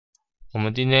我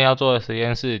们今天要做的实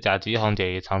验是甲基红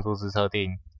解离常数之测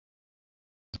定。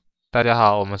大家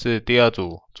好，我们是第二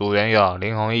组，组员有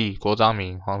林弘毅、郭彰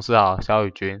明、黄世豪、肖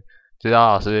宇君，指导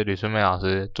老师吕春梅老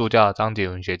师，助教张锦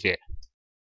文学姐。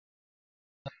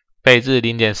配置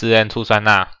 0.4N 醋酸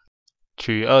钠，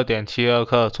取 2.72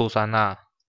 克醋酸钠，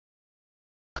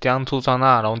将醋酸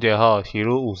钠溶解后洗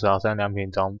入50毫升量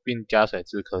瓶中，并加水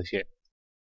至刻线。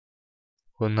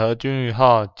混合均匀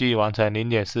后，即完成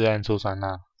 0.4N 醋酸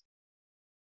钠。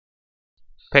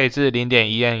配置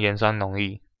 0.1N 盐酸溶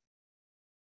液，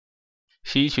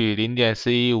吸取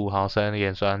 0.415 毫升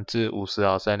盐酸至50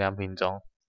毫升量瓶中，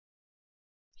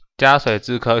加水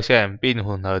至刻线并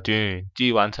混合均匀，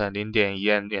即完成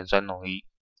 0.1N 盐酸溶液。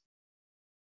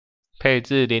配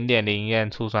置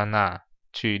 0.01N 醋酸钠，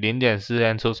取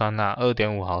 0.4N 醋酸钠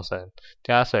 2.5 毫升，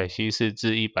加水稀释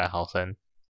至100毫升。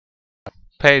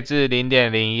配置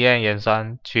 0.01N 盐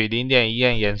酸，取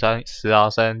 0.1N 盐酸10毫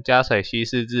升，加水稀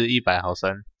释至100毫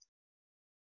升。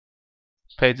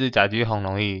配置甲基红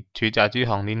溶液，取甲基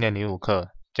红 0.05 克，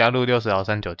加入60毫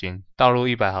升酒精，倒入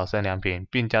100毫升量瓶，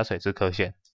并加水至刻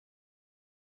线。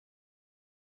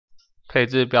配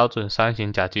置标准酸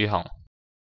型甲基红，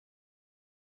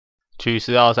取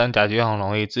10毫升甲基红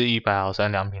溶液至100毫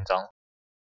升量瓶中，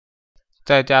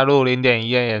再加入 0.1N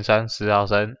盐酸10毫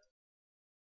升。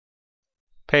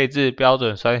配置标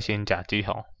准酸型甲基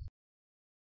红，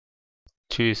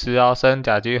取10毫升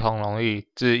甲基红溶液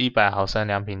至100毫升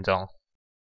量瓶中，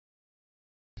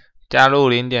加入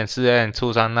 0.4N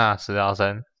醋酸钠10毫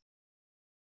升，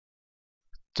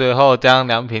最后将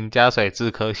量瓶加水至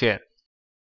刻线。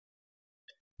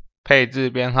配置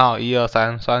编号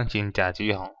123酸型甲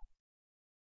基红，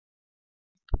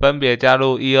分别加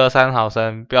入123毫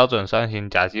升标准酸型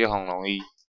甲基红溶液，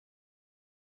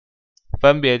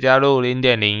分别加入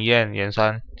 0.01N 盐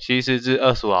酸，稀释至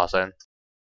25毫升。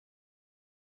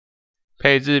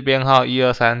配置编号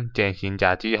123碱型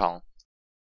甲基红，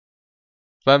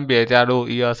分别加入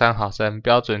123毫升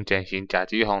标准碱型甲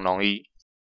基红溶液，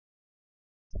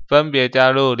分别加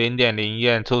入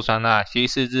 0.01N 醋酸钠，稀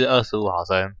释至25毫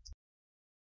升。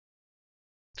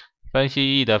分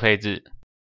析液的配置，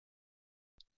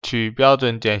取标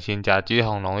准碱型甲基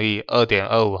红溶液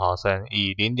 2.25 毫升，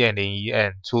以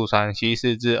 0.01N 醋酸稀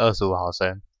释至25毫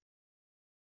升。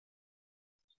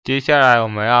接下来我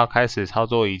们要开始操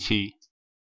作仪器。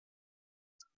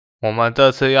我们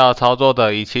这次要操作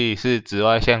的仪器是紫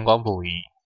外线光谱仪。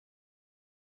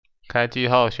开机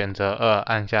后选择2，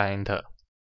按下 Enter。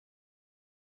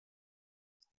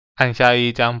按下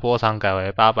1，将波长改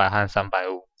为800和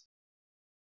350。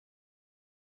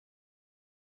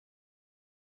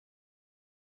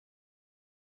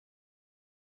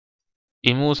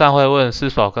萤幕上会问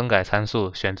是否更改参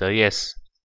数，选择 Yes。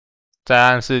再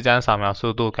按4，将扫描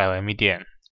速度改为 Medium。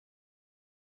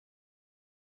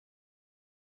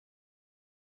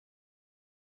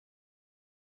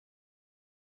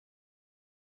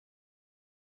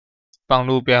放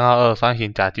入编号2酸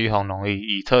型甲基红溶液，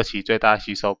以测其最大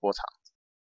吸收波长。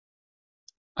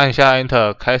按下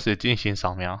Enter， 开始进行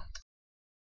扫描。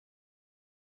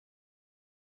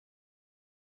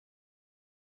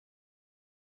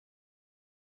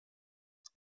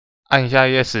按下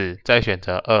Yes， 再选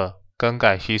择2，更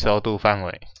改吸收度范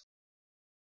围。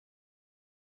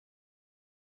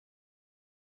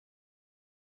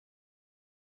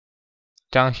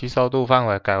将吸收度范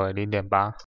围改为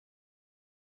 0.8。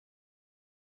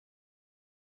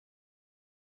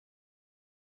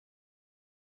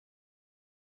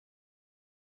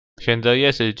选择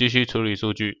Yes 继续处理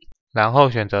数据，然后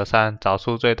选择3，找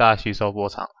出最大吸收波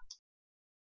长。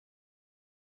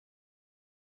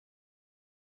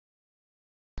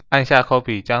按下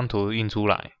Copy， 将图印出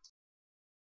来。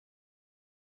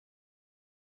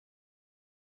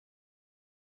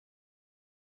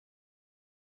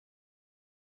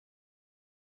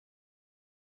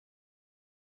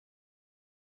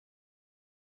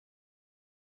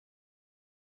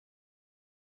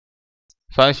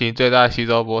酸型最大吸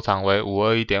收波长为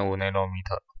 521.5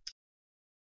 nanometer。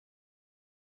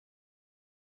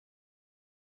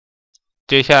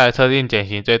接下来测定碱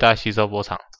型最大吸收波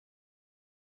长。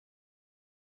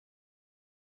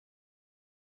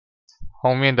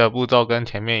后面的步骤跟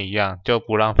前面一样，就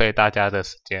不浪费大家的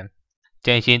时间。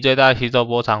碱型最大吸收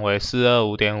波长为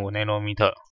 425.5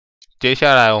 nanometer。接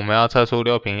下来我们要测出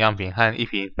6瓶样品和1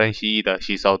瓶分析液的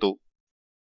吸收度。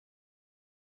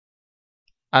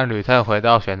按 Return 回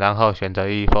到选单后，选择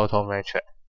Photometric。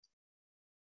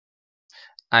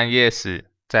按 Yes，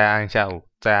 再按下5，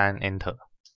再按 Enter。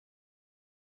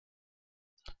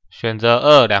选择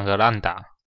2， 2个乱打。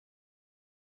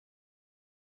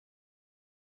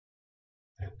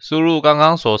输入刚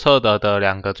刚所测得的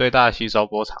2个最大吸收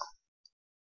波长。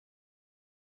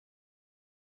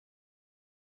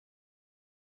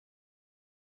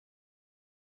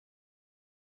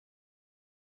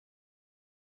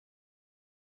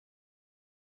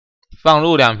放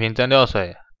入2瓶蒸馏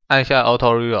水，按下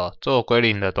Auto Reroll 做归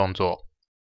零的动作。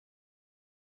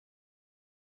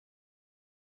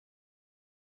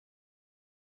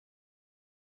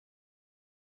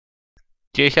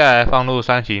接下来放入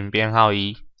酸型编号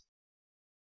1，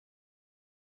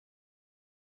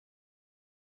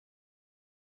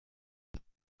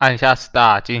按下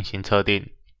Start 进行测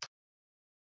定。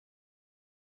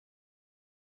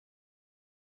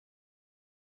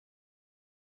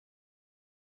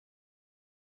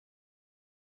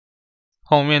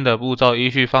后面的步骤依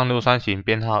序放入酸型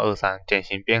编号23、碱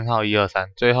型编号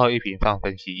123，最后1瓶放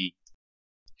分析液。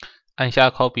按下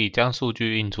Copy 将数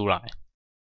据印出来。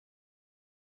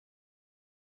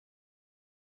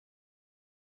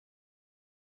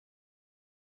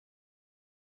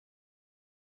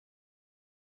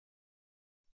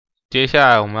接下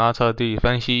来我们要测定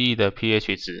分析液的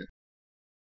pH 值。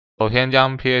首先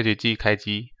将 pH 计开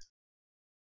机，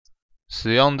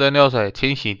使用蒸馏水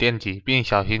清洗电极，并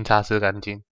小心擦拭干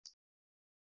净。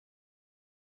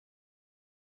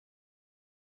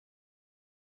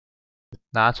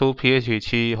拿出 pH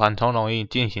 7缓冲溶液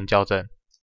进行校正。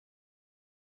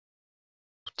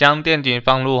将电极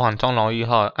放入缓冲溶液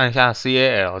后，按下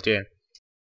CAL 键。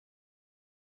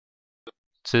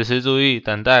此时注意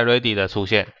等待 Ready 的出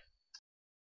现。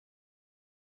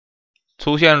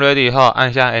出现 Ready 后，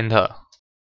按下 Enter。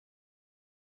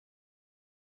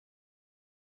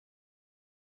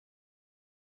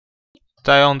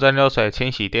再用蒸馏水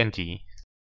清洗电极。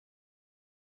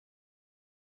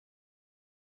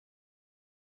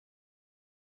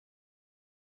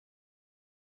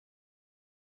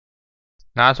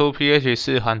拿出 pH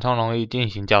 4缓冲溶液进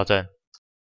行校正。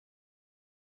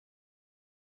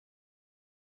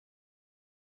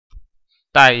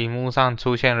待萤幕上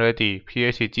出现 Ready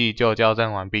pH 计就校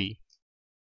正完毕。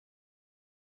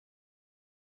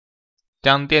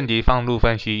将电极放入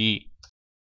分析液。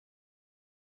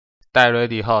待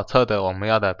Ready 后，测得我们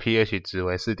要的 pH 值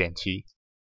为 4.7。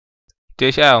接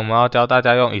下来我们要教大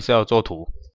家用 Excel 做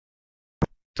图，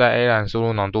在 A 栏输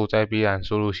入浓度，在 B 栏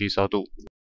输入吸收度，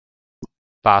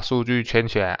把数据圈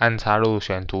起来，按插入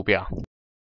选图表，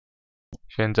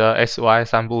选择 SY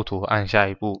 3步图，按下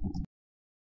一步，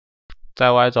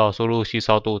在 Y 轴输入吸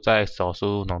收度，在 X 轴输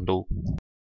入浓度，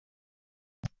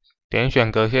点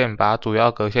选格线，把主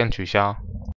要格线取消，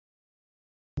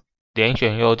点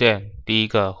选右键，第一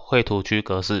个绘图区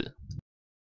格式，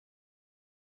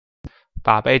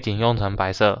把背景用成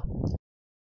白色，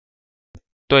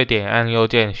对点按右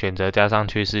键选择加上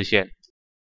趋势线，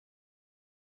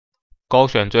勾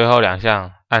选最后2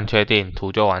项，按确定，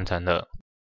图就完成了。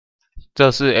这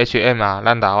是 HMR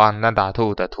λ1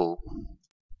 λ2 的图，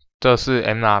这是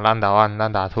MR λ1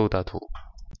 λ2 的图。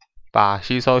把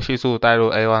吸收系数带入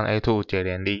A1、A2 解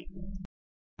联力，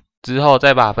之后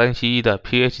再把分析液的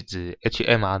pH 值、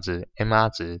HMR 值、MR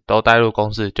值都带入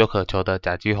公式，就可求得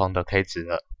甲基红的 K 值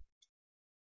了。